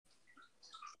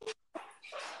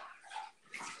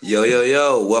Yo, yo,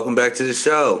 yo, welcome back to the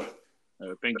show.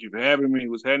 Thank you for having me.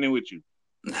 What's happening with you?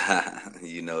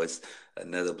 It's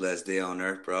another blessed day on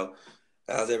earth, bro.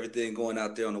 How's everything going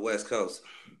out there on the West Coast?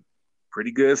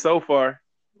 Pretty good so far.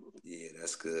 Yeah,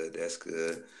 that's good. That's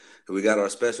good. We got our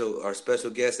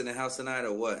special guest in the house tonight,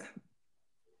 or what?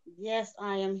 Yes,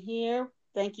 I am here.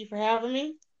 Thank you for having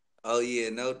me. Oh yeah,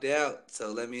 no doubt.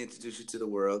 So let me introduce you to the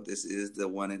world. This is the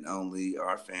one and only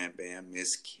our fan band,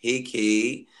 Miss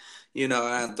Kiki. I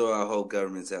don't throw our whole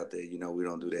governments out there. We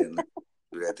don't do that unless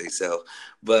they do that themselves.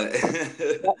 But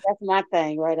That's my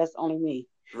thing, right? That's only me.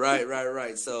 Right, right,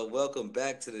 right. So, welcome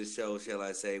back to the show, shall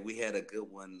I say? We had a good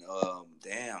one.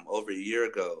 Over a year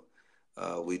ago,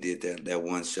 we did that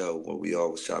one show where we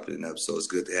all was chopping it up. So it's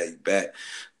good to have you back.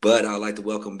 But I'd like to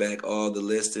welcome back all the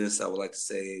listeners. I would like to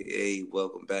say, hey,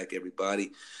 welcome back,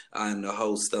 everybody. I'm the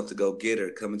host, Stuff to Go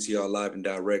Getter, coming to y'all live and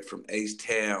direct from H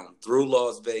Town through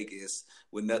Las Vegas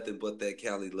with nothing but that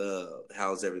Cali love.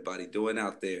 How's everybody doing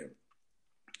out there?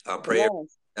 I pray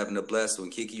everybody's Bless, having a blessed one.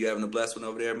 Kiki, you having a blessed one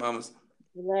over there, mamas?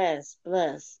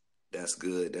 bless. That's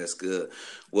good. That's good.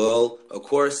 Well, of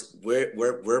course,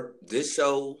 we're this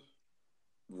show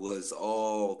was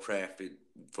all crafted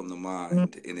from the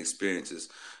mind and experiences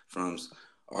from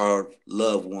our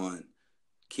loved one,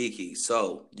 Kiki.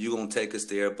 So you're gonna take us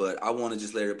there, but I want to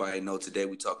just let everybody know today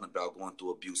we're talking about going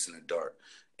through abuse in the dark.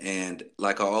 And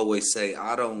like I always say,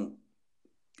 I don't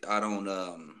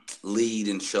lead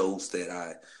in shows that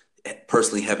I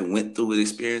personally haven't went through with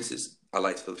experiences. I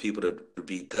like for people to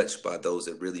be touched by those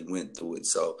that really went through it.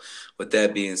 So, with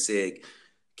that being said,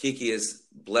 Kiki has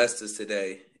blessed us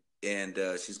today, and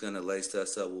she's gonna lace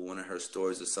us up with one of her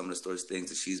stories or some of the stories, things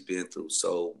that she's been through.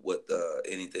 So, with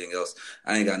anything else,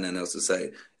 I ain't got nothing else to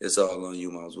say. It's all on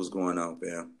you, moms. What's going on,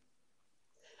 fam?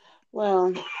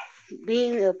 Well,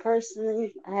 being a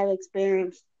person, I have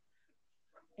experience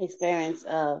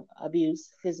abuse,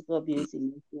 physical abuse,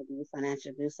 emotional abuse,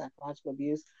 financial abuse, psychological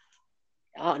abuse.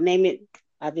 I'll name it.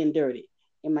 I've endured it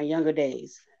in my younger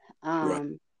days, Right,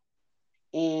 um,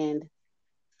 and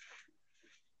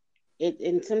it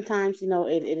and sometimes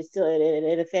it is still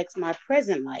it affects my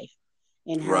present life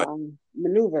and right. how I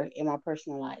maneuver in my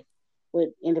personal life with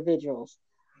individuals.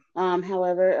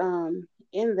 However,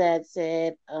 in that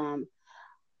said,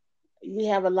 we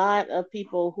have a lot of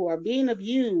people who are being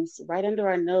abused right under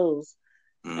our nose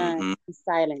Mm-hmm. in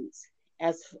silence.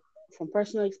 As from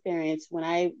personal experience, when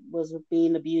I was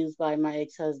being abused by my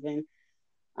ex-husband,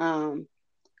 um,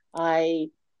 I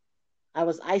I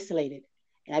was isolated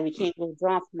and I became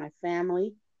withdrawn from my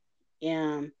family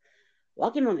and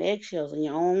walking on eggshells in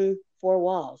your own four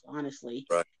walls, honestly,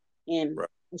 Right, and right.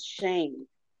 ashamed,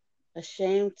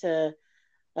 ashamed to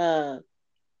uh,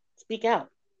 speak out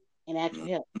and ask for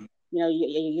help. Mm-hmm.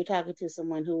 You're talking to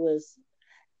someone who was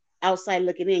outside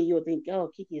looking in. You would think, oh,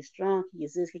 Kiki is strong, Kiki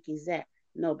is this, Kiki is that.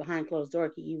 No, behind closed door,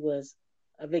 Kiki was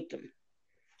a victim.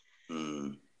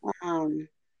 Mm. Um,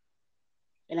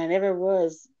 and I never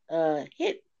was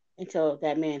hit until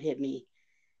that man hit me.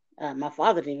 My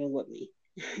father didn't even whip me.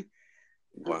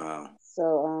 Wow.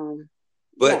 So,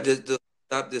 But yeah,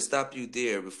 to stop you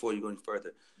there before you go any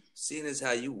further, seeing as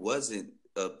how you wasn't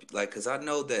like, because I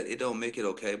know that it don't make it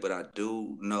okay, but I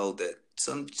do know that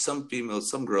some females,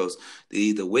 some girls, they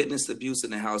either witnessed abuse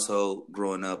in the household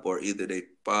growing up, or either their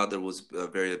father was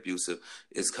very abusive.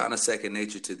 It's kind of second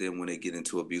nature to them when they get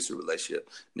into abusive relationship.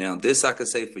 Now, this I could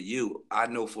say for you, I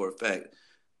know for a fact,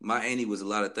 my auntie was a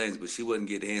lot of things, but she wouldn't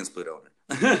get hands put on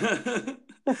her.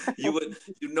 You would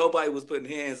nobody was putting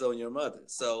hands on your mother.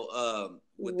 So,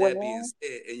 with that being well,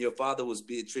 said, and your father was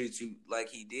being treated you like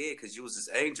he did because you was his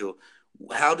angel.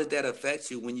 How did that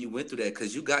affect you when you went through that?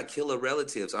 Because you got killer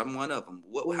relatives. I'm one of them.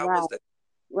 What? How right, was that?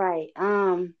 right.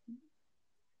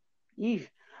 You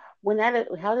when that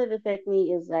how did it affect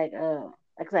me is like I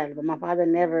said, my father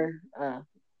never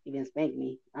even spanked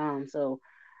me. So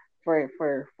for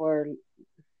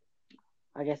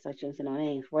I guess I shouldn't say no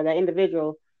names for that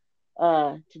individual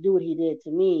to do what he did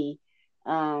to me,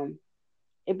 um,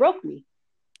 it broke me.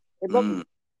 It broke Mm,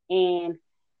 me, and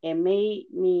it made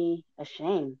me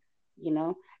ashamed, you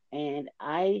know. And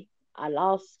I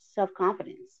lost self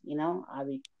confidence, uh,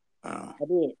 I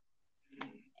did.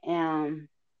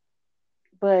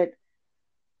 But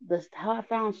the how I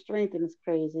found strength and it's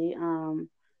crazy.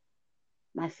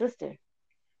 My sister,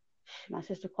 my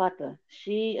sister Quata,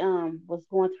 she was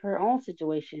going through her own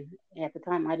situation at the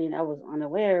time. I was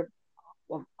unaware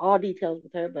of all details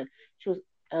with her, but she was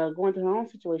going through her own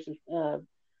situation.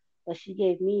 But she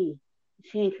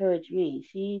encouraged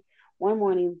me. One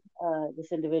morning,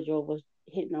 this individual was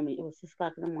hitting on me. It was 6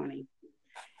 o'clock in the morning,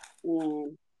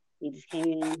 and he just came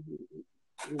in,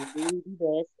 doing his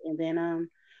best, and then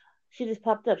She just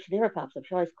popped up. She never pops up.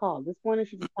 She always calls. This morning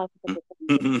she just popped up.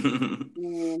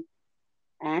 And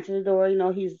I answered the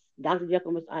door. He's Dr.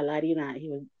 Jekyll, Mr. I lied to you not. He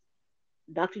was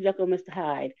Dr. Jekyll, Mr.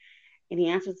 Hyde, and he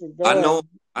answers the I door. know.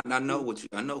 I know what you.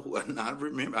 I know who. I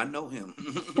remember. I know him.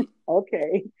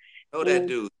 Okay. I know that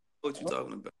dude. What you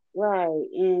talking about? Right.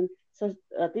 And so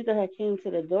Tita had came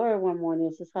to the door one morning.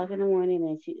 It's 6 o'clock in the morning,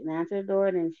 and she answered the door,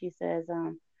 and she says,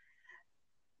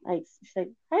 like she's like,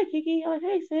 "Hi, Kiki." I'm like,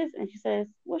 "Hey, sis," and she says,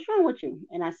 "What's wrong with you?"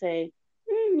 And I say,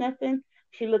 "Nothing."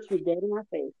 She looks me dead in my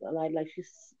face, like she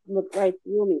looked right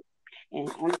through me, and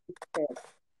only she said,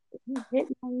 "If you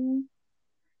hitting on me,"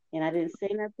 and I didn't say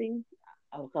nothing.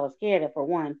 I was scared for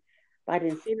one, but I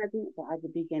didn't say nothing, so I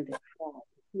just began to cry.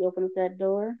 She opened up that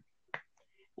door,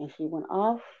 and she went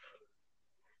off,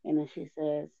 and then she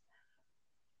says,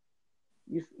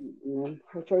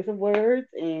 her choice of words,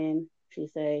 and she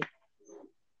say,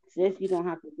 "Sis, you don't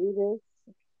have to do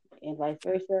this," and vice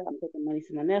versa. I'm taking money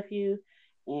to my nephew,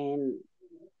 and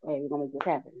hey, we're gonna make this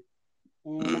happen.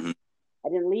 And Mm-hmm. I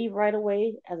didn't leave right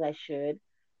away as I should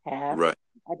have. Right.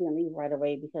 I didn't leave right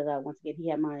away because once again he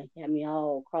had me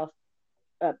all crossed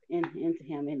up into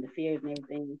him and the fears and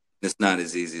everything. It's not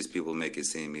as easy as people make it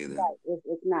seem either. Right,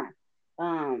 it's not.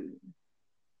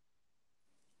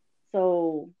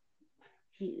 So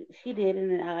she did,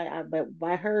 and but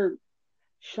by her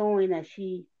showing that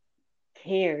she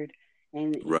cared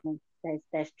and Right.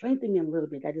 that strengthened me a little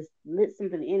bit. That just lit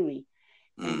something in me.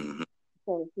 And Mm-hmm.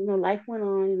 so life went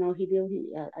on. He did.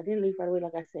 I didn't leave right away,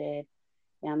 like I said.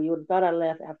 You would have thought I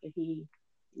left after he,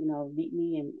 beat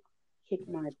me and kicked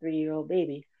my 3-year-old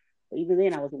baby. But even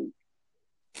then, I was weak.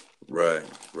 Right,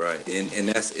 right, and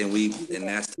that's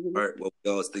the part where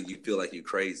we always think you feel like you're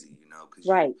crazy, because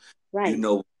Right, you right.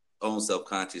 know own self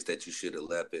conscious that you should have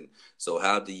left, and so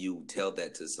how do you tell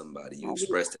that to somebody? You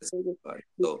express that to somebody.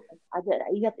 So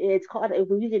You have to, it's called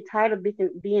when you get tired of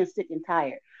being sick and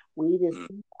tired. When you just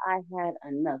mm, I had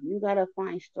enough. You gotta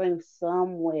find strength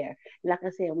somewhere. Like I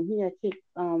said, when he had kicked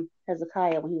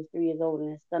Hezekiah when he was 3 years old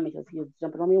in his stomach because he was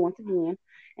jumping on me once again,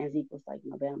 and Zeke was like,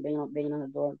 banging on the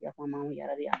door, get my mom,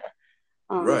 yada yada.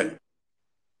 right.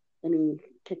 And he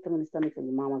kicked him in the stomach as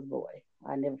a mama's boy.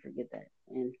 I never forget that.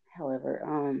 And however,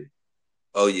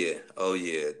 Oh yeah, oh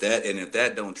yeah. That and if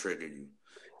that don't trigger you,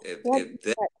 what if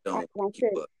that don't I wake said,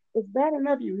 you up, it's bad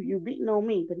enough you beating on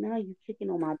me, but now you kicking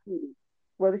on my baby.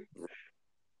 Well,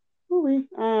 really,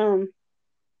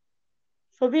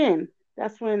 so then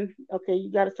that's when okay,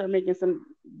 you got to start making some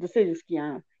decisions,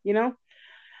 Kiana.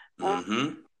 Uh, mm-hmm.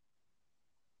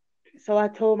 so I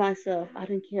told myself I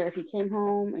didn't care if he came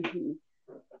home and he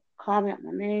called me out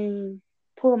my name,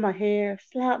 pulled my hair,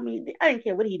 slapped me. I didn't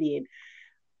care what he did.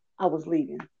 I was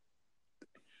leaving.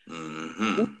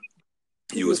 Mm-hmm.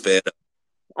 You was fed up.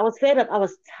 I was fed up. I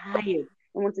was tired.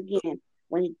 And once again,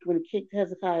 when he kicked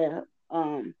Hezekiah,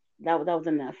 that was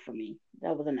enough for me.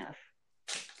 That was enough.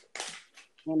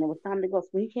 And it was time to go. So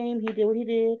when he came, he did what he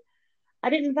did. I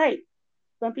didn't fight,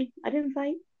 Stumpy. I didn't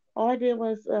fight. All I did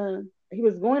was he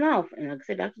was going off, and like I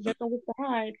said, Dr. Jekyll was to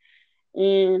hide,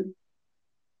 and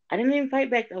I didn't even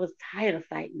fight back. I was tired of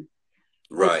fighting.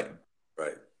 Right,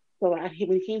 right. So when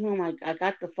he came home, I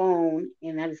got the phone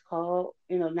and I just called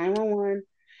 911.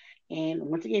 And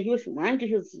once again, he was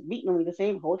beating on me the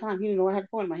same whole time. He didn't know I had the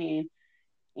phone in my hand.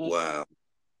 And Wow.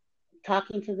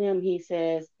 talking to them, he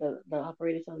says the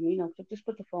operator tells me, just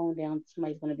put the phone down.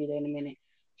 Somebody's gonna be there in a minute.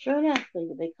 Sure enough,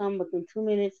 they come within 2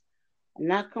 minutes. A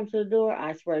knock comes to the door.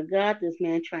 I swear to God, this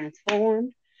man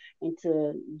transformed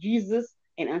into Jesus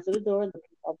and answered the door. The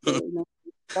officer,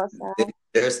 outside.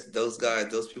 There's those guys,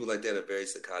 those people like that are very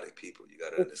psychotic people. You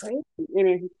gotta It's understand. crazy. And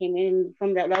then he came in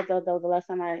from that. That was the last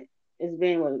time it's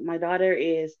been. Well, my daughter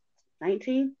is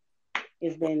 19.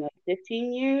 It's been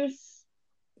 15 years.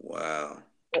 Wow.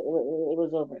 It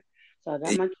was over. So I got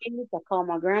And- my kids. I called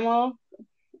my grandma.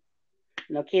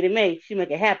 Katie May, she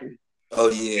make it happen. oh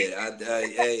yeah.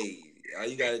 Hey, all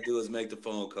you gotta do is make the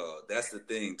phone call. That's the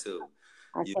thing too.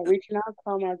 I You started reaching out,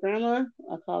 called my grandma.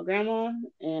 I called grandma,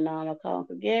 and I called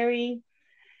Uncle Gary.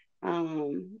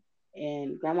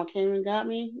 And grandma came and got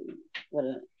me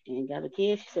and got the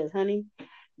kids. She says, "Honey,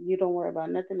 you don't worry about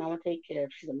nothing. I'm gonna take care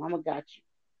of." She said, "Mama got you.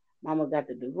 Mama got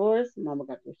the divorce. Mama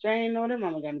got the restraining order.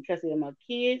 Mama got me custody of my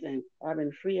kids, and I've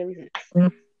been free ever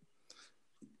since."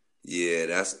 yeah,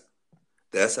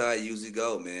 that's how I usually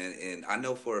go, man. And I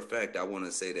know for a fact, I want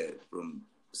to say that from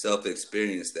self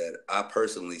experience that I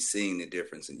personally seen the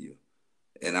difference in you.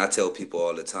 And I tell people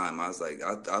all the time, I was like,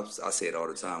 I say it all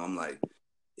the time. I'm like,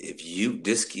 if you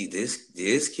this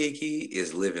Kiki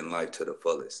is living life to the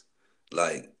fullest,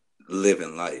 like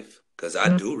living life. Because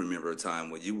I do remember a time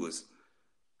when you was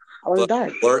I was But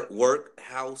dark. work,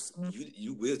 house,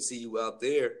 you will see you out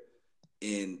there,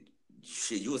 and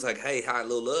shit, you was like, hey, hi,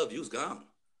 little love, you was gone,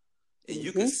 and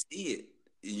you could see it.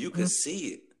 You could see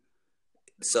it.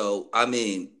 So I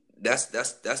mean, that's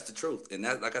the truth, and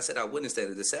that, like I said, I witnessed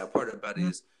that. The sad part about it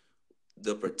is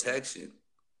the protection.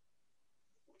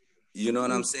 You know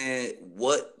what I'm saying?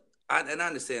 And I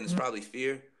understand it's probably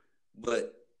fear,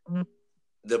 but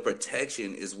the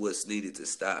protection is what's needed to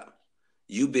stop.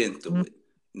 You've been through it.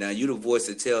 Now you the voice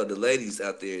to tell the ladies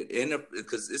out there,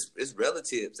 because it's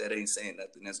relatives that ain't saying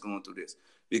nothing that's going through this.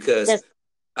 Because Yes.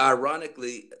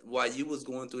 ironically, while you was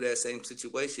going through that same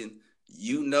situation,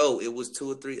 you know it was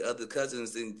 2 or 3 other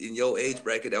cousins in your age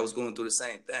bracket that was going through the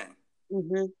same thing.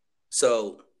 Mm-hmm.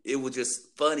 So it was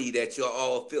just funny that you're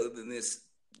all feeling this,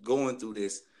 going through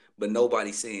this, but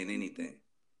nobody saying anything.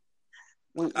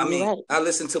 I mean, right.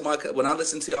 when I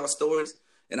listen to y'all stories,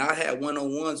 and I had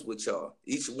one-on-ones with y'all.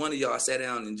 Each one of y'all sat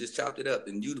down and just chopped it up.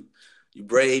 And you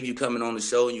brave, you coming on the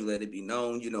show and you let it be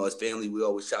known. You know, as family, we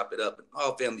always chop it up. And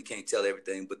all family can't tell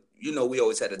everything, but you know, we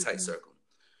always had a tight circle.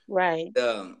 Right.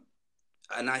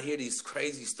 And I hear these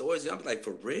crazy stories, and I'm like,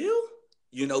 for real?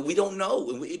 You know, we don't know,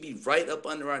 and it'd be right up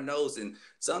under our nose. And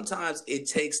sometimes it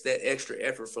takes that extra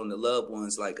effort from the loved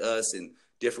ones like us and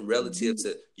different relatives.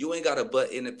 You ain't got a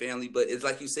butt in the family, but it's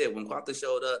like you said, when Quata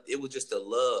showed up, it was just the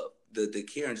love, the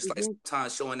caring, just like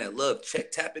sometimes showing that love,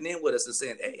 tapping in with us and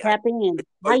saying, hey, tapping in.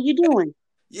 How you doing?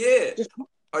 Yeah. Just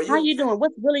how you doing?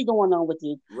 What's really going on with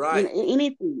you? Right.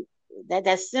 Anything.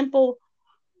 That simple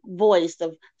voice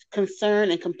of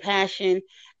concern and compassion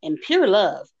and pure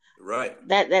love. Right.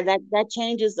 That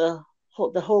changes the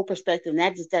whole perspective. And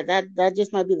that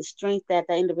just might be the strength that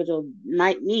individual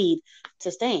might need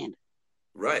to stand.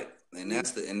 Right. And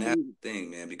that's the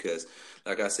thing, man, because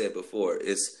like I said before,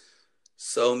 it's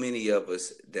so many of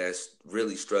us that's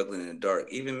really struggling in the dark,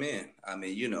 even men. I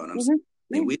mean, you know what I'm saying?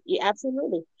 Yeah,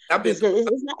 absolutely. I've been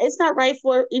it's not right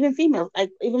for even females.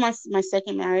 Like even my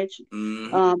second marriage.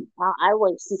 I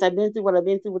was, since I've been through what I've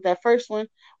been through with that first one.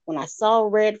 When I saw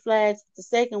red flags, the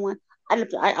second one,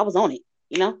 I was on it.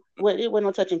 You know, it wasn't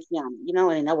no touching Kiana. You know,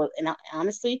 and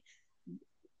honestly,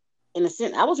 in a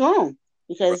sense, I was wrong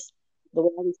because the way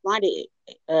I responded,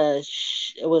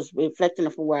 it was reflecting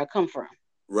from where I come from.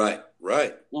 Right.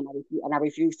 And I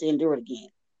refuse to endure it again.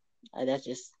 I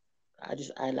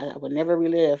would never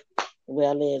relive the way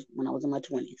I lived when I was in my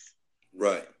 20s.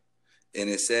 Right. And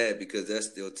it's sad because that's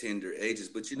still tender ages.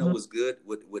 But you know what's good?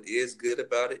 What is good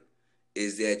about it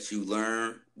is that you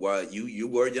learn while you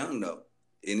were young, though.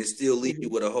 And it still leaves you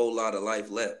with a whole lot of life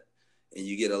left. And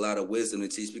you get a lot of wisdom to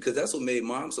teach, because that's what made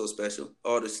mom so special.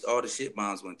 All the shit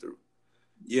moms went through.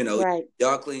 You know,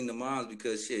 y'all clean the moms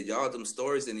because shit, y'all them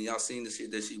stories and y'all seen the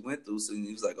shit that she went through. So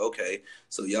he was like, okay,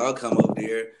 so y'all come over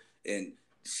there and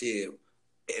shit.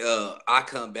 I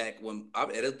come back when I'm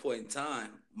at this point in time.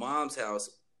 Mom's house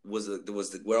was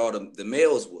where all the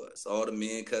males was, all the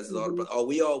men, cousins,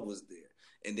 we all was there.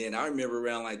 And then I remember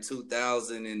around like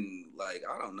 2000 and like,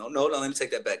 I don't know. No, let me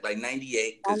take that back. Like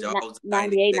 98, because y'all was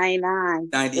 98, 99.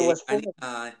 98,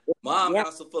 99. Mom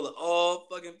house was full of all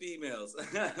fucking females.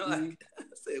 Like, I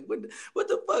said, what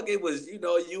the fuck? It was, you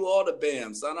know, you all the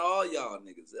BAM, son, all y'all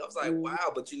niggas. I was like,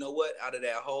 wow. But you know what? Out of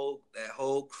that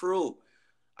whole crew,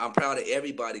 I'm proud of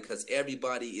everybody, because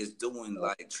everybody is doing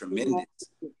like tremendous.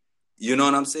 You know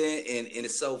what I'm saying? And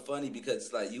it's so funny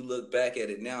because like you look back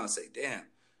at it now and say, damn,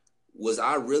 was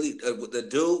I really the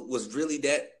dude was really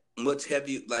that much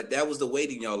heavy? Like that was the weight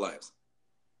in your lives,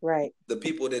 right? The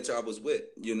people that y'all was with,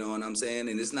 you know what I'm saying?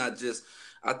 And it's not just,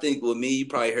 I think with me, you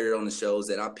probably heard it on the shows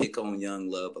that I pick on young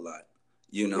love a lot.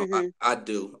 You know, I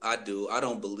do. I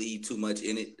don't believe too much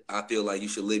in it. I feel like you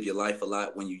should live your life a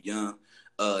lot when you're young.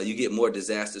 You get more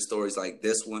disaster stories like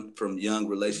this one from young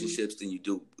relationships than you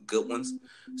do good ones.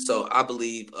 So I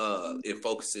believe in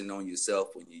focusing on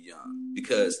yourself when you're young,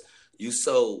 because you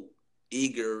so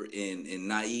eager and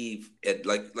naive at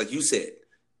like you said.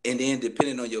 And then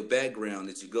depending on your background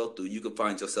that you go through, you can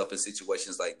find yourself in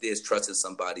situations like this, trusting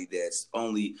somebody that's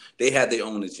they have their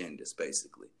own agendas,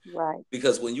 basically. Right.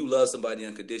 Because when you love somebody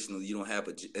unconditionally, you don't have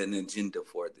an agenda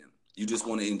for them. You just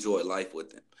want to enjoy life with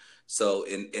them. So,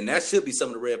 and that should be some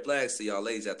of the red flags to y'all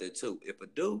ladies out there too. If a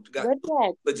dude got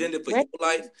an agenda for your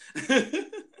life,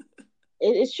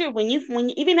 it's true. When you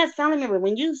even as family member,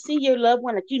 when you see your loved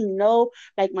one, like you know,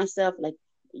 like myself, like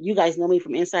you guys know me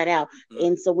from inside out,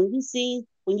 and so when you see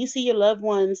your loved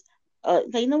ones,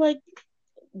 you know, like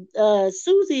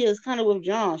Susie is kind of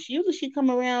withdrawn. She come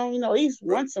around, you know, at least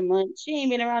once a month. She ain't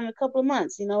been around in a couple of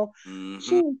months, you know.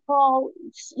 She ain't call,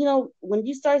 you know, when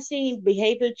you start seeing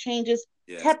behavior changes,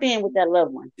 tap in with that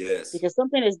loved one. Yes. Because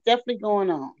something is definitely going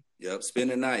on. Yep. Spend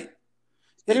the night.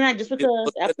 Spend the night just because.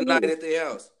 Spend the night Absolutely. at their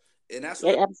house, and that's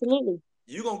Yeah, what absolutely.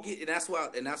 you gonna get. And that's what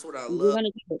I You're love.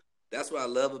 gonna get it. That's what I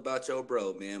love about your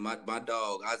bro, man. My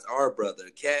dog, our brother,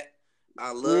 Cat.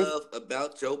 I Mhm. love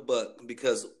about Joe Buck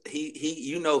because he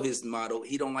you know his motto.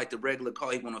 He don't like the regular call.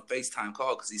 He want a FaceTime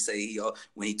call because he say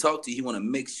when he talk to you, he want to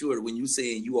make sure when you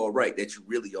saying you all right that you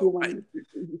really all right.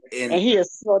 And he is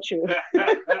so true.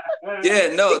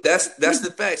 Yeah, no, that's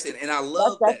the facts, and I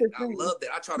love That's that. his I thing. love that.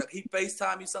 I try to he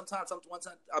FaceTime me sometimes. One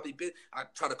time I'll be busy. I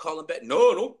try to call him back.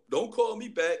 No, don't call me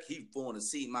back. He want to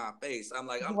see my face. I'm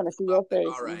like, You I'm want to see your face.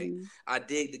 all right. Mhm. I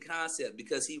dig the concept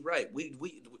because he right.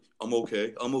 I'm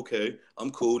okay.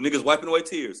 I'm cool. Niggas wiping away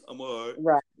tears. I'm all right.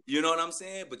 Right. You know what I'm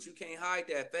saying? But you can't hide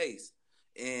that face.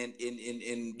 And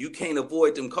you can't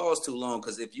avoid them calls too long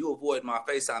because if you avoid my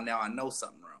FaceTime now, I know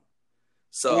something wrong.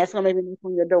 So And that's gonna make me knock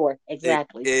on your door.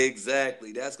 Exactly.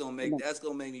 Exactly. That's gonna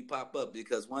make me pop up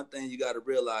because one thing you got to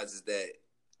realize is that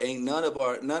ain't none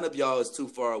of y'all is too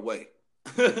far away.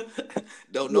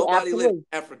 Don't nobody live in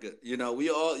Africa. You know,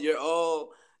 you're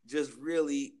all just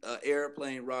really an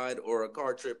airplane ride or a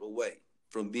car trip away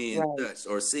from being touched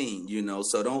or seen. You know,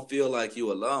 so don't feel like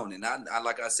you alone. And I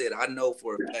like I said, I know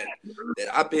for a fact that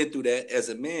I've been through that as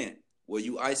a man, where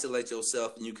you isolate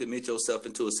yourself and you commit yourself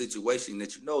into a situation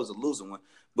that you know is a losing one,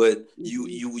 but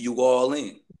you all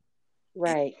in.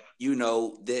 Right. You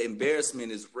know, the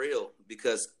embarrassment is real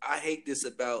because I hate this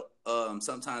about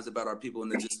sometimes about our people,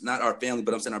 and just not our family,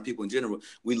 but I'm saying our people in general.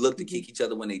 We look to kick each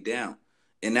other when they down.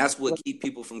 And that's what keep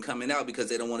people from coming out because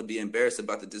they don't want to be embarrassed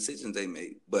about the decisions they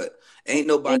made. But ain't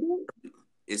nobody,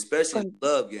 especially in the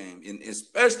love game, and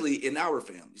especially in our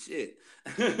family. Shit.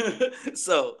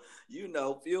 So, you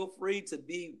know, feel free to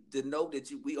know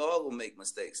that we all will make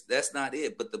mistakes. That's not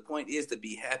it. But the point is to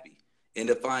be happy and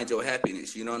to find your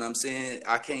happiness. You know what I'm saying?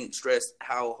 I can't stress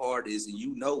how hard it is, and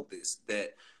you know this,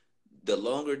 that the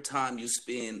longer time you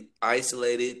spend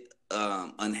isolated,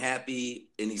 unhappy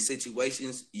in these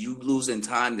situations, you losing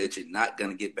time that you're not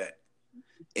going to get back.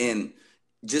 And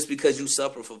just because you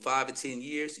suffer for 5 or 10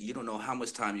 years, you don't know how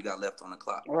much time you got left on the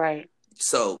clock. Right.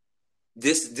 So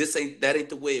this ain't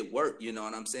the way it worked. You know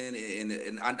what I'm saying?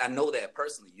 And I know that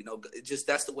personally. You know,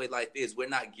 that's the way life is. We're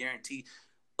not guaranteed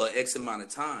X amount of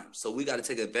time, so we got to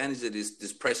take advantage of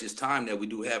this precious time that we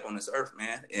do have on this earth,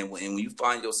 man. And when you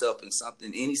find yourself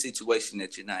in any situation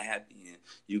that you're not happy in,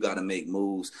 you got to make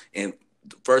moves. And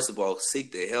first of all,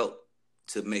 seek the help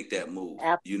to make that move.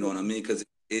 Absolutely. You know what I mean? Because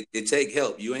it take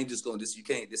help. You ain't just going this. You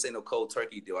can't. This ain't no cold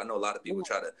turkey deal. I know a lot of people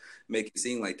try to make it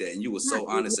seem like that, and you were so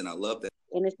honest, and I love that.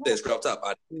 And it's crop top.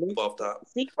 I off top.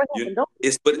 Seek for help.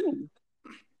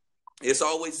 It's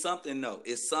always something, though.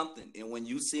 It's something. And when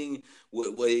you seen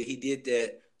what he did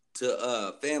that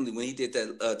to family, when he did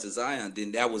that to Zion,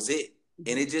 then that was it.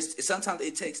 And it just sometimes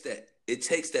it takes that. It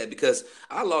takes that because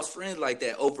I lost friends like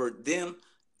that over them.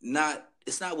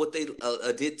 It's not what they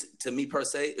did to me per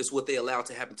se. It's what they allowed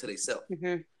to happen to themselves.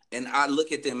 Mm-hmm. And I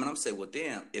look at them and I'm saying, well,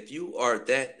 damn, if you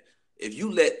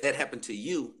let that happen to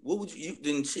you, what would you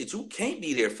then shit? You can't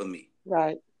be there for me.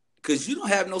 Right. Because you don't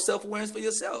have no self-awareness for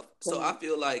yourself. So I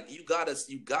feel like you gotta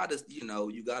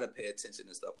pay attention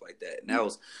and stuff like that. And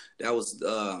that was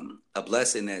a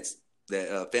blessing that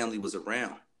family was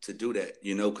around to do that,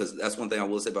 you know, because that's one thing I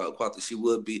will say about Quata. She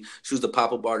was the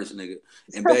pop-up artist, nigga.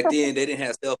 And back then they didn't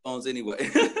have cell phones anyway.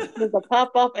 There's a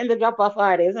pop-up and the drop-off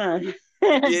artist, huh?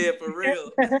 Yeah, for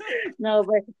real. No,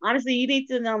 but honestly, you need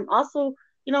to also,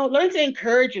 you know, learn to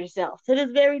encourage yourself to this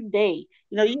very day.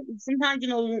 You know, sometimes, you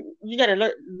know, you got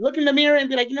to look in the mirror and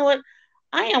be like, you know what?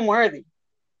 I am worthy.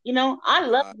 You know, I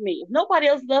love me. If nobody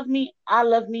else loves me, I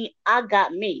love me. I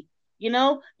got me. You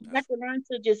know, you got to learn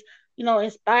to just, you know,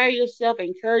 inspire yourself,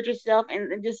 encourage yourself,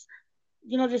 and just,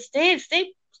 you know, just stay,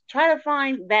 try to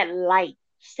find that light.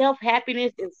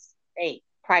 Self-happiness is,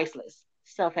 priceless.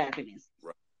 Self-happiness.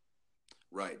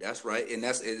 Right, that's right, and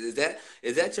is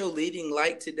that your leading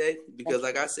light today? Because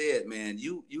like I said, man,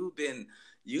 you've been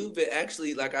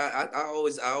actually, like I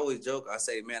always joke. I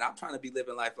say, man, I'm trying to be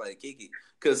living life like Kiki,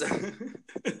 because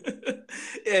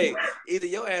hey, either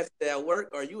your ass at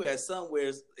work or you at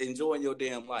somewhere enjoying your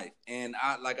damn life. And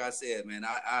like I said, man,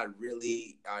 I'm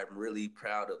really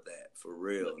proud of that, for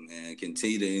real, man.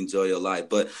 Continue to enjoy your life,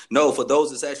 but no, for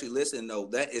those that's actually listening, though,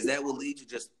 that will lead you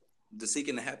just to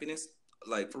seeking the happiness.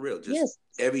 Like, for real, just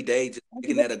every day, just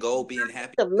looking at a goal, being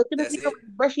happy. Looking at you,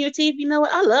 brushing your teeth, you know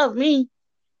what? I love me.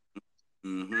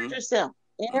 Mm-hmm. Yourself.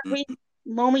 Every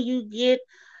moment you get,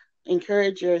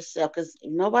 encourage yourself, because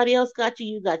if nobody else got you,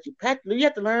 you got you. You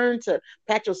have to learn to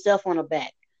pat yourself on the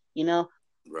back, you know?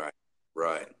 Right.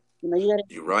 You know,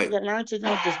 you're right. You got to learn to, you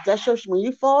know, just dust your, when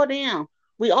you fall down,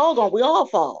 we all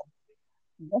fall.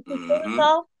 Dust your shoulders Mm-hmm.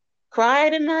 off, cry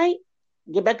tonight,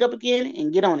 get back up again,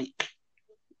 and get on it.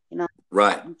 You know,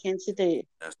 Right. you can't sit there.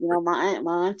 That's You know, my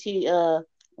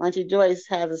auntie Joyce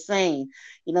has a saying.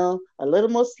 You know, a little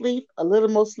more sleep, a little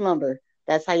more slumber.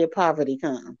 That's how your poverty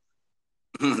comes.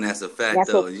 that's a fact,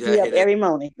 That's what though. You wakes gotta me up hear that. every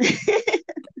morning.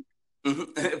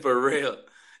 For real.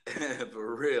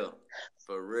 For real.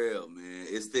 For real, man.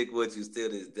 It stick with you still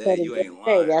this So day. the You day, ain't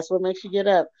hey, lying. that's what makes you get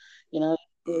up. You know,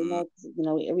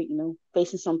 Mm-hmm.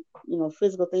 facing some,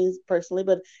 physical things personally,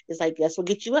 but it's like that's what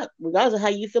gets you up, regardless of how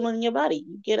you feeling in your body.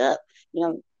 You get up. You know,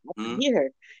 like you Mm-hmm. hear her.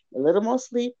 A little more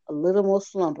sleep, a little more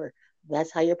slumber.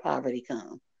 That's how your poverty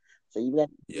comes. So you got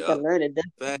to Yep. learn to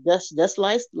Fact. dust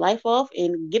life off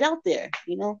and get out there.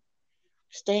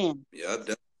 Stand. Yep.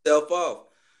 Dust yourself off.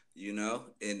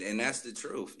 And that's the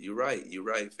truth. You're right. You're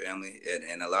right, family.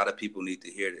 And a lot of people need to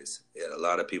hear this. And a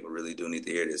lot of people really do need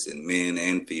to hear this, and men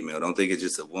and female. Don't think it's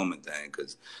just a woman thing,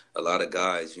 because a lot of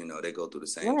guys, they go through the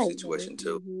same Right. situation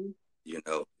too. Mm-hmm.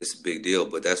 It's a big deal,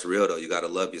 but that's real though. You got to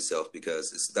love yourself,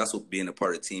 because that's what being a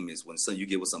part of a team is. When you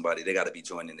get with somebody, they got to be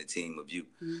joining the team of you,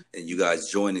 and you guys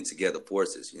joining together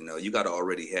forces. You got to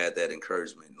already have that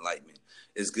encouragement, enlightenment.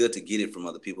 It's good to get it from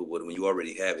other people, but when you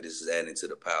already have it, it's just adding to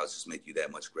the pile. It's just make you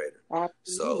that much greater.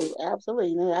 So, Absolutely,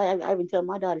 absolutely. I even tell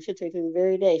my daughter, she'll take to the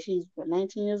very day. She's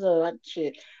 19 years old.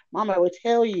 Mama would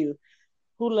tell you,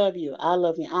 who love you? I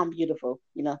love you. I'm beautiful.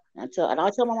 And I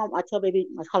tell my mom, I tell baby,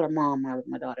 I call her mom,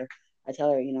 my daughter. I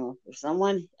tell her, if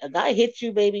a guy hits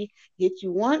you, baby, hit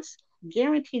you once,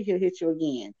 guaranteed he'll hit you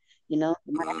again. No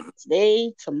matter if mm, it's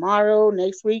today, tomorrow,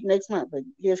 next week, next month, but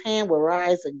his hand will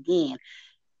rise again.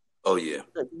 oh yeah,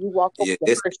 But you walk over yeah.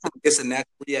 the It's first time. it's a natural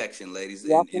reaction, ladies,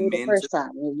 Walk and over the men too. first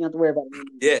time. You don't have to worry about it.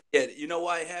 Yeah, yeah. You know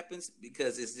why it happens?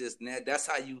 Because it's just that's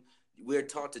how we're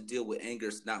taught to deal with anger.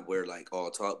 It's not we're like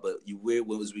all taught, but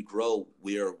as we grow,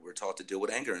 we're taught to deal with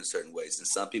anger in certain ways. And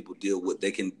some people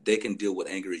they can deal with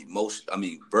anger emotion. I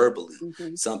mean, verbally.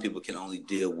 Mm-hmm. Some people can only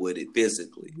deal with it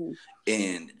physically, Mm-hmm.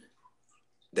 and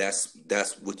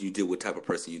that's what you deal with, type of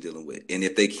person you're dealing with. And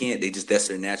if they can't, that's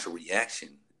their natural reaction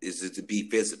is to be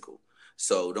physical.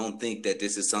 So don't think that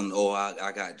this is something. Oh,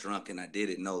 I got drunk and I did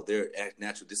it. No, they're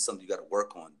natural. This is something you got to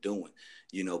work on doing.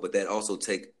 But that also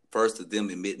take first of them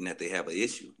admitting that they have an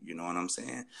issue. You know what I'm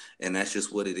saying? And that's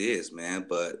just what it is, man.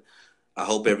 But I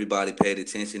hope everybody paid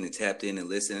attention and tapped in and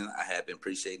listened. I have been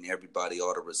appreciating everybody,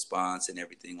 all the response and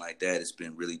everything like that. It's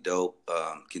been really dope.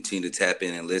 Continue to tap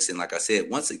in and listen. Like I said,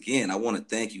 once again, I want to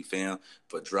thank you, fam,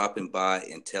 for dropping by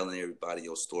and telling everybody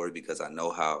your story, because I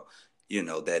know how,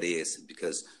 that is.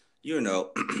 Because, you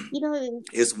know, You know,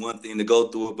 it's one thing to go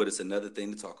through it, but it's another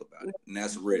thing to talk about it. And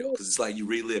that's real, because it's like you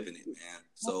reliving it, man.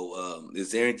 So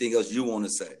is there anything else you want to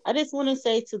say? I just want to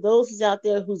say to those who's out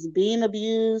there who's being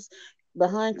abused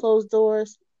behind closed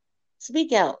doors,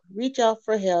 speak out, reach out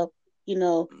for help.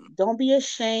 Don't be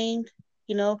ashamed.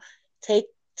 You know, take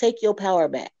take your power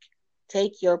back.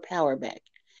 Take your power back.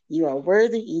 You are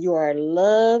worthy. You are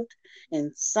loved,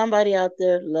 and somebody out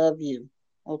there love you.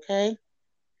 Okay.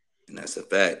 And that's a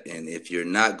fact. And if you're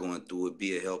not going through it,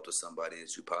 be a help to somebody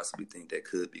that you possibly think that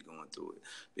could be going through it,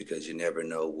 because you never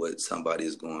know what somebody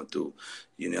is going through,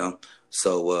 you know?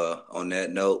 So, on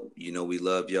that note, we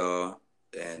love y'all,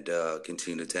 and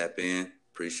continue to tap in.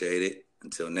 Appreciate it.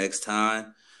 Until next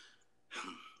time,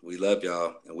 we love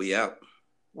y'all, and we out.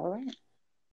 All right.